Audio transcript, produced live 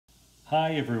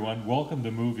Hi everyone, welcome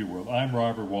to Movie World. I'm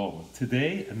Robert Waldman.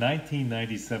 Today, a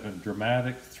 1997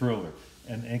 dramatic thriller,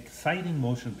 an exciting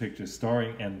motion picture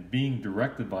starring and being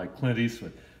directed by Clint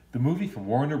Eastwood. The movie from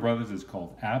Warner Brothers is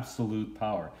called Absolute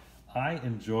Power. I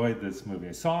enjoyed this movie.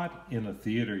 I saw it in a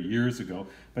theater years ago,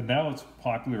 but now it's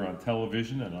popular on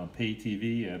television and on pay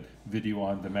TV and video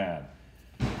on demand.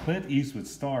 Clint Eastwood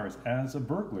stars as a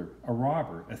burglar, a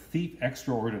robber, a thief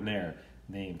extraordinaire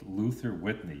named Luther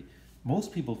Whitney.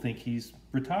 Most people think he's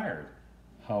retired.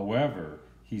 However,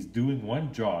 he's doing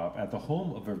one job at the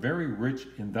home of a very rich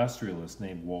industrialist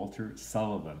named Walter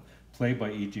Sullivan, played by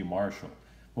E.G. Marshall.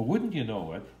 Well, wouldn't you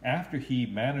know it, after he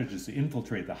manages to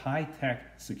infiltrate the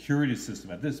high-tech security system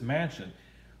at this mansion,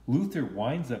 Luther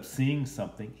winds up seeing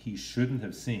something he shouldn't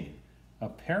have seen.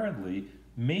 Apparently,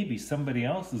 maybe somebody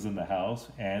else is in the house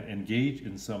and engaged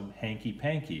in some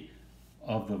hanky-panky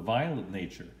of the violent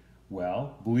nature.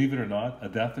 Well, believe it or not, a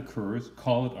death occurs,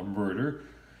 call it a murder,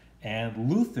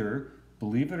 and Luther,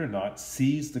 believe it or not,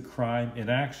 sees the crime in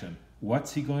action.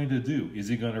 What's he going to do? Is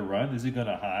he going to run? Is he going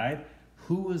to hide?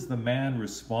 Who is the man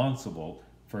responsible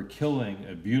for killing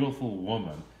a beautiful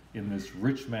woman in this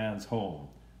rich man's home?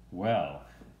 Well,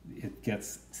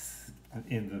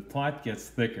 the plot gets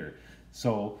thicker.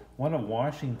 So one of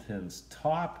Washington's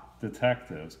top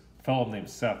detectives, a fellow named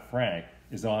Seth Frank,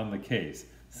 is on the case.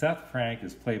 Seth Frank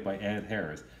is played by Ed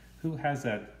Harris, who has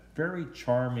that very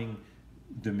charming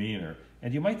demeanor.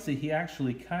 And you might say he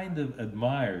actually kind of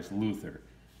admires Luther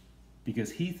because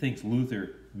he thinks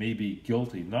Luther may be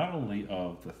guilty not only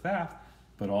of the theft,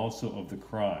 but also of the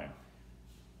crime.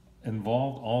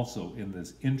 Involved also in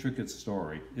this intricate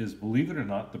story is, believe it or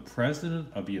not, the President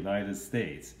of the United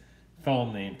States, a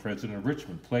fellow named President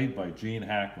Richmond, played by Gene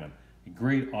Hackman, a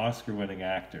great Oscar-winning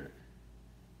actor.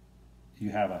 You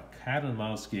have a cat and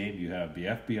mouse game, you have the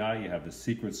FBI, you have the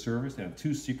Secret Service, and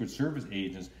two Secret Service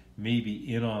agents may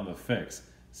be in on the fix.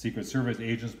 Secret Service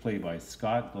agents played by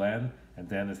Scott Glenn and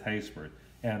Dennis Haysbert.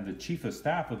 And the Chief of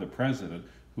Staff of the President,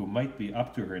 who might be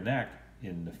up to her neck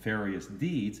in nefarious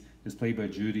deeds, is played by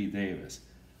Judy Davis.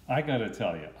 I gotta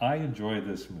tell you, I enjoyed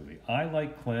this movie. I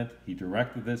like Clint, he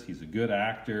directed this, he's a good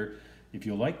actor. If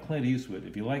you like Clint Eastwood,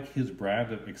 if you like his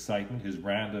brand of excitement, his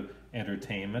brand of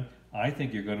entertainment, I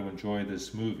think you're going to enjoy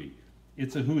this movie.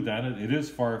 It's a whodunit. It is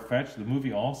far-fetched. The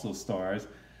movie also stars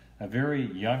a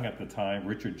very young at the time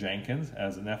Richard Jenkins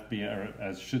as an FBI, or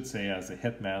as should say, as a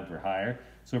hitman for hire.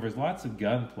 So there's lots of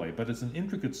gunplay, but it's an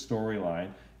intricate storyline.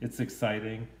 It's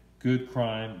exciting, good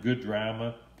crime, good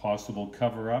drama, possible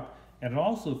cover-up, and it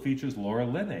also features Laura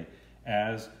Linney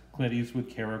as Clint Eastwood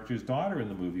character's daughter in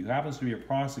the movie, who happens to be a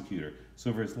prosecutor.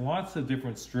 So there's lots of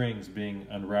different strings being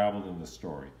unraveled in the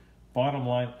story. Bottom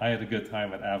line, I had a good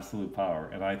time at Absolute Power,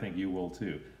 and I think you will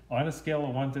too. On a scale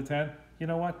of 1 to 10, you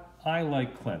know what? I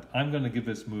like Clint. I'm going to give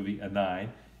this movie a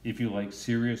 9 if you like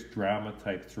serious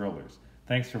drama-type thrillers.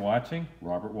 Thanks for watching.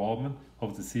 Robert Waldman.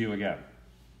 Hope to see you again.